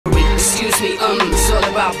excuse me, it's all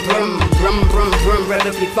about brum, brum, brum, brum,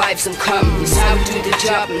 relatively vibes and come. It's how we do the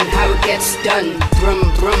job and how it gets done. Brum,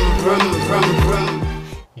 brum, brum, brum, brum.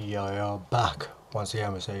 Yo, back once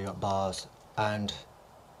again. So you got bars and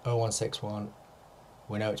 0161.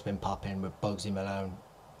 We know it's been popping with Bugsy Malone.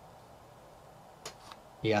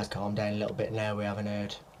 He has calmed down a little bit now. We haven't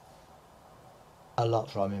heard a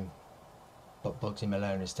lot from him, but Bugsy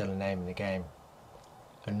Malone is still a name in the game.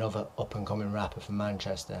 Another up and coming rapper from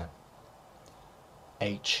Manchester,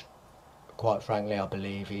 Aitch. Quite frankly, I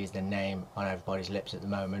believe he's the name on everybody's lips at the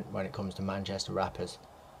moment when it comes to Manchester rappers.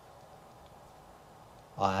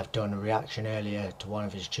 I have done a reaction earlier to one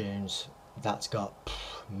of his tunes that's got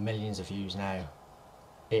millions of views now.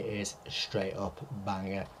 It is straight up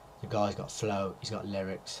banger. The guy's got flow, he's got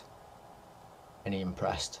lyrics, and he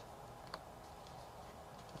impressed.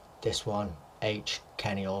 This one, Aitch,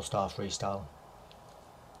 Kenny Allstar Freestyle.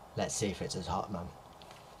 Let's see if it's as hot, man.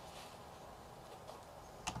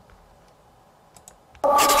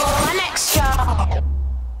 Next job.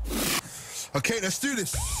 Okay, let's do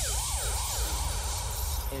this.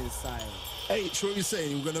 Inside. Aitch, what are you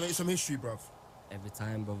saying? We're gonna make some history, bruv. Every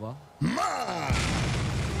time, brother. Man!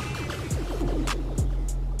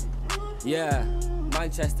 Yeah,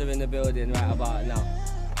 Manchester in the building right about now.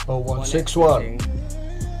 0161.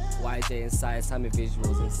 YJ inside, Sammy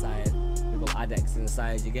Visuals inside. We got Adex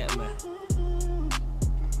inside, you get me?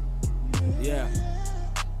 Yeah,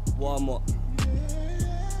 warm up.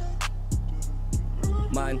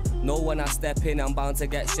 Man, know when I step in, I'm bound to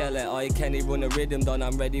get shell it. Oi, Kenny, run a rhythm down,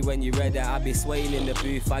 I'm ready when you ready. I be swaying in the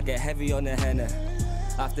booth, I get heavy on the henna.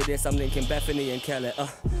 After this, I'm linking Bethany and Kelly.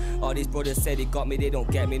 All these brothers said they got me, they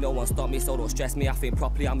don't get me. No one stop me, so don't stress me. I think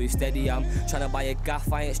properly, I move steady. I'm trying to buy a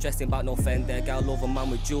gaff, I ain't stressing about no fender. Girl love a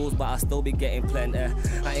man with jewels, but I still be getting plenty.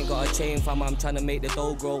 I ain't got a chain fam, I'm trying to make the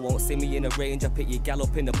dough grow. Won't see me in the range, I pick your gal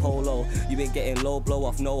up in the polo. You been getting low, blow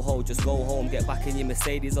off, no hold. Just go home, get back in your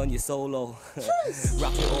Mercedes on your solo.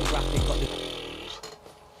 Wrap it up, wrap it, got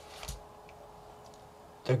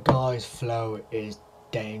The guy's flow is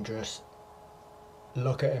dangerous.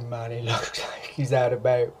 Look at him, man. He looks like he's had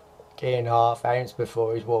about a half ounce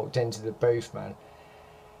before he's walked into the booth, man.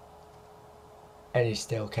 And he's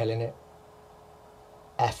still killing it.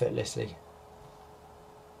 Effortlessly.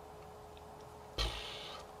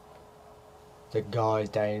 The guy's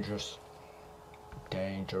dangerous.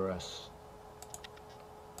 Dangerous.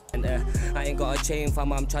 I ain't got a chain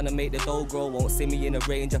fam, I'm trying to make the dough grow. Won't see me in the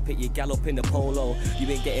range, I pick your gal up in the polo. You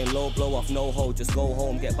been getting low, blow off, no hold. Just go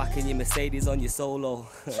home, get back in your Mercedes on your solo.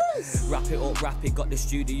 Wrap it up, wrap it, got the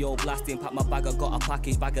studio blasting. Pack my bag, I got a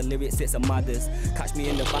package, bag of lyrics, it's a madders. Catch me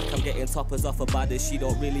in the back, I'm getting toppers off a badders. She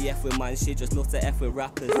don't really F with man, she just loves to F with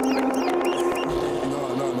rappers. No.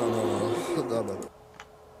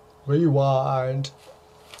 Rewind.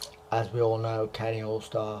 As we all know, Kenny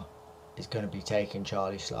Allstar is going to be taking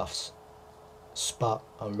Charlie Sloth's spot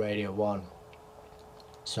on Radio 1.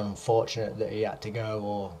 So unfortunate that he had to go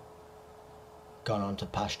or gone on to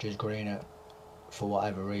pastures greener for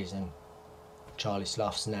whatever reason. Charlie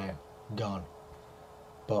Sloth's now gone,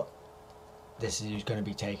 but this is who's going to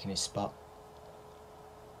be taking his spot.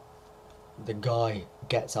 The guy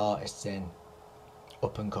gets artists in,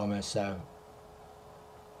 up and comers, so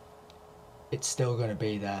it's still going to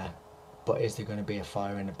be there. But is there going to be a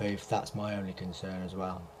fire in the booth? That's my only concern as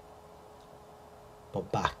well.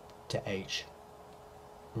 But back to Aitch.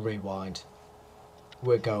 Rewind.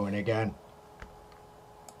 We're going again.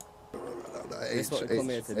 Aitch,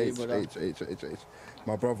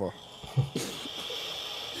 my brother.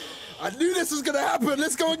 I knew this was going to happen.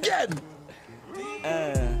 Let's go again.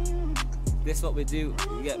 This what we do,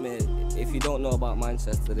 you get me? If you don't know about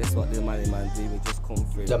Manchester, this what the Manny Man do. We just come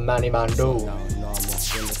through. The Manny Man do. Down, normal,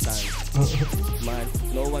 you understand? Man,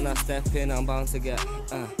 no when I step in, I'm bound to get,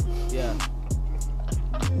 yeah.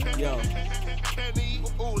 Yo.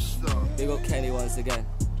 Big up Kenny once again.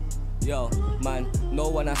 Yo, man, no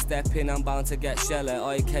when I step in, I'm bound to get sheller.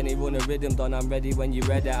 Oi, Kenny, run a rhythm down, I'm ready when you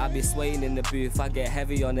ready. I be swaying in the booth, I get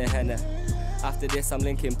heavy on the henna. After this, I'm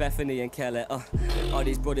linking Bethany and Kelly. All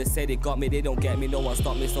these brothers say they got me, they don't get me. No one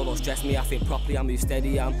stop me, so don't stress me. I think properly, I move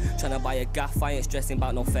steady. I'm trying to buy a gaff, I ain't stressing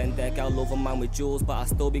about no fender. Girl love a man with jewels, but I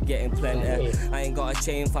still be getting plenty. I ain't got a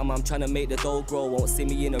chain fam, I'm trying to make the dough grow. Won't see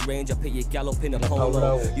me in the range, I pick your gal up in a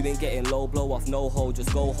polo. You been getting low, blow off, no hold.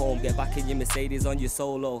 Just go home, get back in your Mercedes on your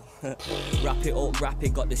solo. Wrap it up, wrap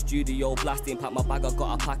it, got the studio blasting. Pack my bag, I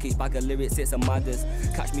got a package, bag of lyrics, it's a madders.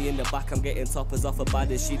 Catch me in the back, I'm getting toppers off a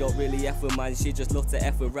badders. She don't really F with man. man, she just loves to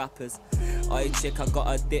F with rappers. Aitch chick, I got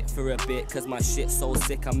a dip for a bit, cause my shit's so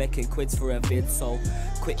sick, I'm making quids for a vid. So,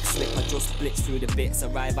 quick slip, I just blitz through the bits,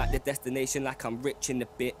 arrive at the destination like I'm rich in the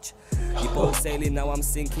bitch. You both sailing, now I'm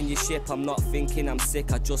sinking your ship, I'm not thinking I'm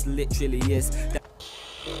sick, I just literally is.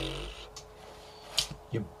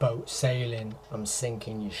 Your boat sailing, I'm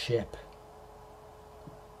sinking your ship.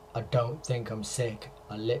 I don't think I'm sick,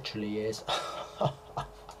 I literally is.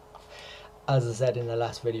 As I said in the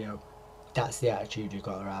last video, that's the attitude you've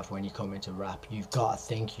got to have when you come into rap. You've got to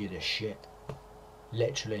think you're the shit.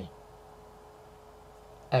 Literally.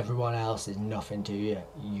 Everyone else is nothing to you.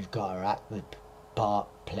 You've got to act the part,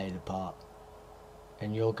 play the part.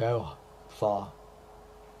 And you'll go far.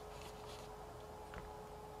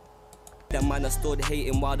 Them man I stood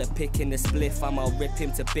hating while they're picking the spliff. I'ma rip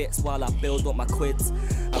him to bits while I build up my quids.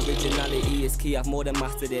 Originality is key, I've more than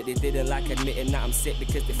mastered it. They didn't like admitting that I'm sick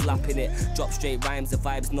because they're flapping it. Drop straight rhymes, the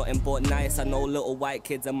vibe's nothing but nice. I know little white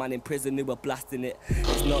kids, a man in prison who were blasting it.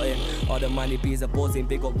 It's nothing, all the money bees are buzzing.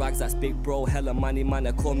 Big up rags, that's big bro, hella money man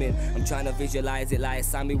are coming. I'm trying to visualize it like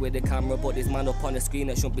Sammy with the camera, but this man up on the screen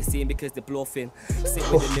that shouldn't be seen because they're bluffing. Sit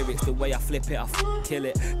with the lyrics, the way I flip it, I kill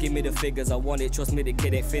it. Give me the figures, I want it, trust me the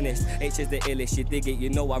kid ain't finished. Aitch is the illest, you dig it, you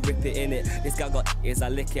know I rip it in it. This guy got is I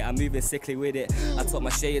lick it, I'm moving sickly with it. I took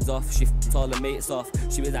my shades off, she f***ed all the mates off.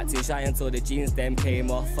 She was acting shy until the jeans them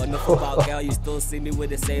came off. Enough about girl, you still see me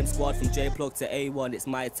with the same squad. From J-Plug to A1, it's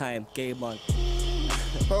my time, game on.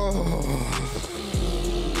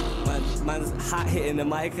 Man's hat hitting the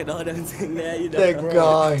mic and all them things there, you know. The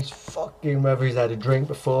guy's fucking, whether he's had a drink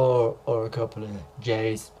before or a couple of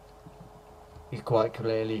J's, he's quite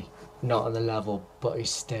clearly not on the level, but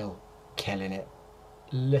he's still killing it.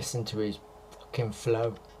 Listen to his fucking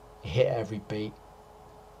flow. He hit every beat.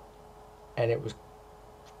 And it was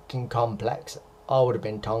fucking complex. I would have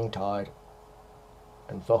been tongue-tied.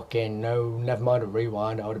 And fucking, no, never mind a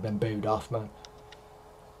rewind, I would have been booed off, man.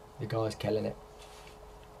 The guy's killing it.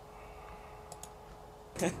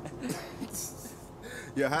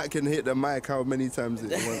 Your hat can hit the mic how many times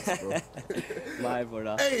it wants, bro. My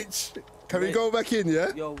brother. Aitch, can we go back in,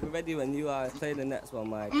 yeah? Yo, we're ready when you are. Play the next one,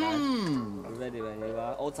 my guy. We're ready when you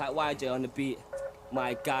are. Old type YJ on the beat.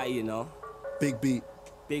 My guy, you know. Big beat.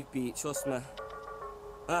 Big beat, trust me.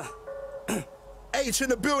 Aitch in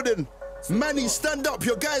the building. Manny, stand up.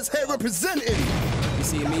 Your guys here representing. You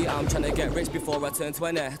see me, I'm trying to get rich before I turn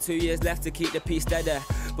 20. 2 years left to keep the peace steady.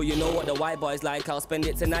 But you know what the white boys like, I'll spend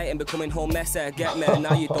it tonight and be coming home messy. Get me,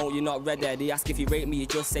 now you don't, you're not ready. They ask if you rate me, you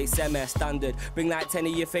just say semi-standard. Bring like 10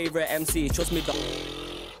 of your favourite MCs, trust me.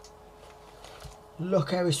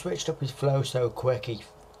 Look how he switched up his flow so quick. He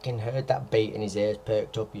fucking heard that beat in his ears,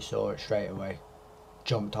 perked up, you saw it straight away.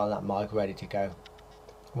 Jumped on that mic ready to go.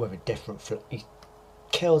 With a different flow. He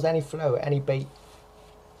kills any flow, any beat.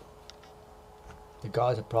 The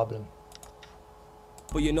guy's a problem.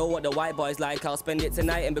 But you know what the white boys like, I'll spend it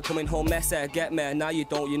tonight and be coming home messy. Get me, now you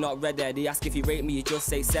don't, you're not ready. They ask if you rate me, you just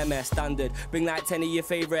say semi-standard. Bring like 10 of your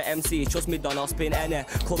favourite MCs, trust me Don, I'll spin any.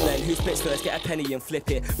 Come then, who spits first, get a penny and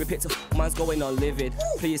flip it. Rip it to man's going on livid.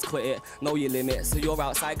 Please quit it, know your limits. So you're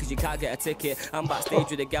outside cause you can't get a ticket. I'm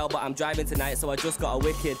backstage with a girl but I'm driving tonight so I just got a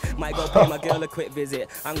wicked. Might go pay my girl a quick visit.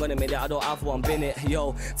 I'm gonna admit it, I don't have one bin it.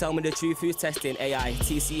 Yo, tell me the truth, who's testing AI?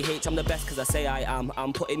 TCH, I'm the best cause I say I am.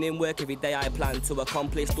 I'm putting in work every day I plan to accomplish.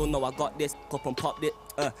 Don't know I got this up and popped it.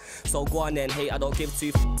 So go on then, hate, I don't give two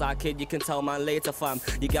f***s. Our kid, you can tell man later fam.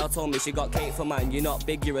 Your girl told me she got cake for man. You're not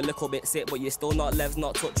big, you're a little bit sick, but you're still not levs,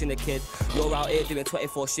 not touching the kid. You're out here doing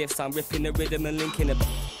 24 shifts, I'm ripping the rhythm and linking it.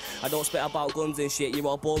 I don't spit about guns and shit, you're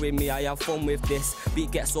all boring me, I have fun with this. Beat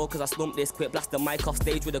gets sore cause I slumped this quick, blast the mic off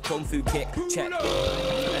stage with a kung fu kick. Check. No,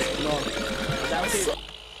 that's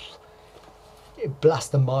it.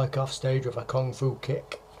 Blast the mic off stage with a kung fu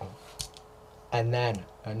kick. And then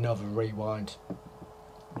another rewind.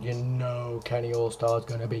 You know Kenny Allstar's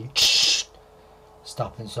gonna be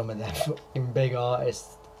stopping some of them fucking big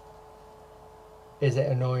artists. Is it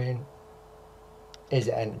annoying? Is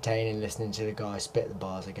it entertaining listening to the guy spit the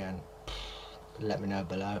bars again? Let me know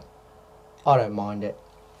below. I don't mind it.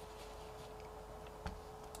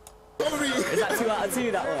 Is that 2 out of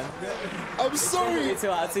 2 that one? I'm sorry. 2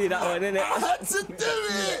 out of 2 that one, innit? I had to do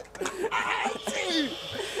it. I had to.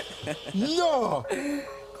 No.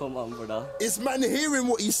 Come on, brother. It's man hearing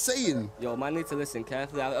what he's saying. Yo, man, need to listen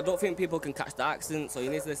carefully. I don't think people can catch the accent, so you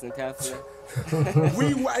need to listen carefully.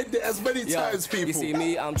 Rewind it as many times, people. You see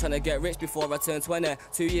me, I'm trying to get rich before I turn 20.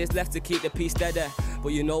 2 years left to keep the peace steady.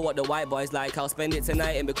 But you know what the white boys like, I'll spend it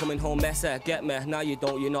tonight and be coming home messer. Get me, now you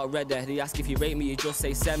don't, you're not ready. They ask if you rate me, you just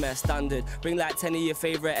say semi-standard. Bring like 10 of your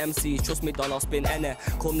favourite MCs, trust me Don, I'll spin any.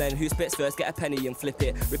 Come then, who spits first, get a penny and flip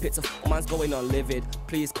it. Rip it to man's going on livid,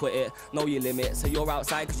 please quit it, know your limit. So you're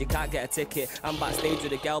outside cause you can't get a ticket. I'm backstage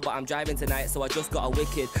with a girl but I'm driving tonight, so I just got a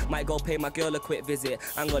wicked. Might go pay my girl a quick visit,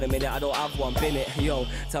 hang on a minute, I don't have one, bin it. Yo,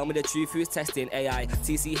 tell me the truth, who's testing AI?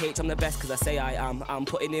 TCH, I'm the best cause I say I am. I'm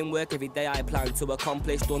putting in work every day, I plan to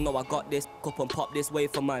accomplish. Don't know I got this, up and pop this way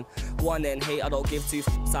for man. One and hate, I don't give two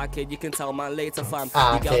f***s, kid, you can tell man later fam.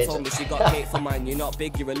 Your girl told me she got cake for man. You're not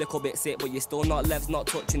big, you're a little bit sick, but you're still not levs, not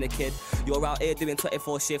touching the kid. You're out here doing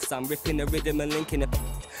 24 shifts, I'm ripping the rhythm and linking the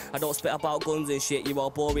I don't spit about guns and shit, you are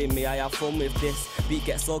boring me, I have fun with this. Beat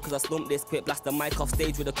gets sold cause I slumped this quick, blast the mic off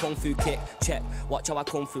stage with a kung fu kick. Check, watch how I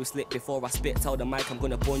come through slick before I spit, tell the mic I'm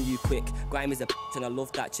gonna bun you quick. Grime is a and I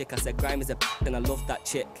love that chick, I said grime is a and I love that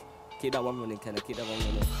chick. Keep that one running, Kenna, keep that one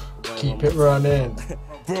running. Keep it running.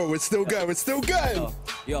 Bro, it's still going, it's still going.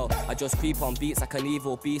 Yo, I just creep on beats like an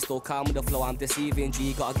evil beast, all calm with the flow, I'm deceiving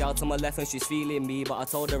G. Got a girl to my left and she's feeling me, but I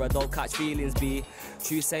told her I don't catch feelings B.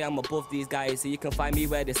 True say I'm above these guys, so you can find me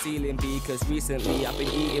where the ceiling be. Cause recently I've been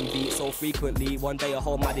eating beats so frequently. One day a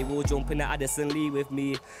whole maddie will jump in at Addison Lee with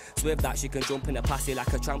me. So with that she can jump in the passy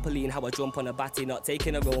like a trampoline. How I jump on a batty, not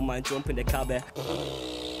taking a roll man, jump in the cabby.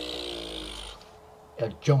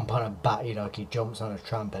 He'll jump on a batty like he jumps on a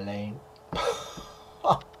trampoline.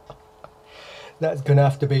 That's gonna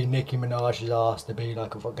have to be Nicki Minaj's ass to be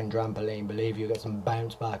like a fucking trampoline. Believe you get some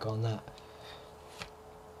bounce back on that.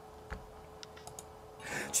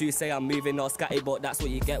 True say I'm moving all scatty, but that's what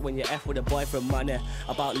you get when you F with a boy from money.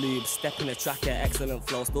 About lube, step in the tracker, excellent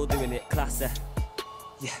flow, still doing it classy.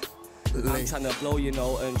 Yeah. I'm trying to blow, you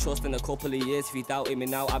know, and trust in a couple of years. If you doubted me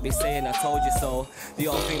now, I'll be saying I told you so.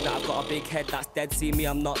 You all think that I've got a big head that's dead. See me,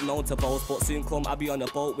 I'm not known to boast, but soon come I'll be on a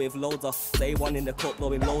boat with loads of say one in the cup,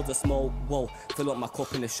 blowing loads of smoke. Whoa, fill up my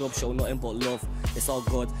cup in the shop, show nothing but love. It's all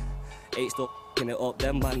good. Aitch still f***ing it up,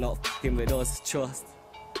 them man not f***ing with us, trust.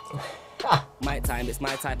 My time, it's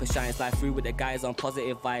my type of shine. Slide through with the guys on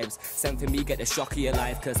positive vibes. Sent for me, get the shock of your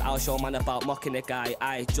life, cause I'll show man about mocking a guy.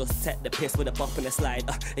 I just take the piss with a bop and a slide.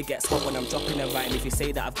 It gets hot when I'm dropping a rhyme. If you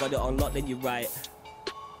say that I've got it on lock, then you're right.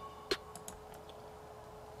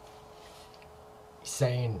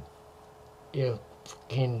 Saying you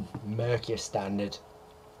fucking murk your standard.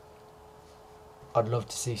 I'd love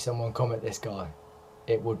to see someone come at this guy.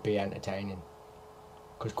 It would be entertaining,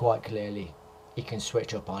 because quite clearly he can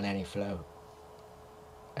switch up on any flow,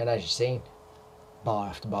 and as you've seen, bar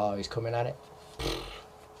after bar he's coming at it,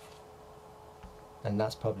 and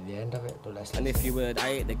that's probably the end of it. But let's. And if you would, I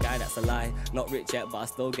ain't the guy, that's a lie. Not rich yet, but I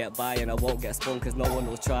still get by, and I won't get spun cause no one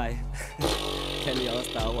will try. Kenny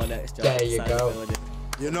Allstar, one extra. There you go.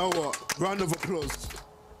 You know what? Round of applause.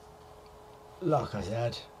 Like I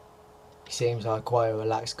said, he seems like quite a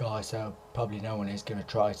relaxed guy, so probably no one is going to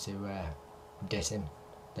try to diss him.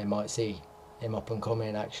 They might see him up and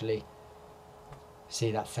coming, actually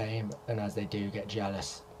see that fame, and as they do, get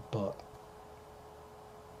jealous. But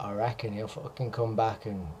I reckon he'll fucking come back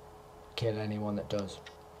and kill anyone that does.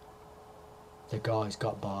 The guy's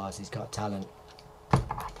got bars, he's got talent,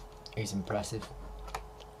 he's impressive.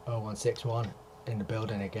 0161 in the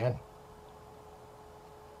building again.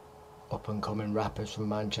 Up and coming rappers from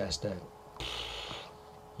Manchester.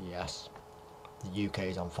 Yes, the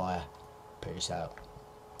UK's on fire. Peace out.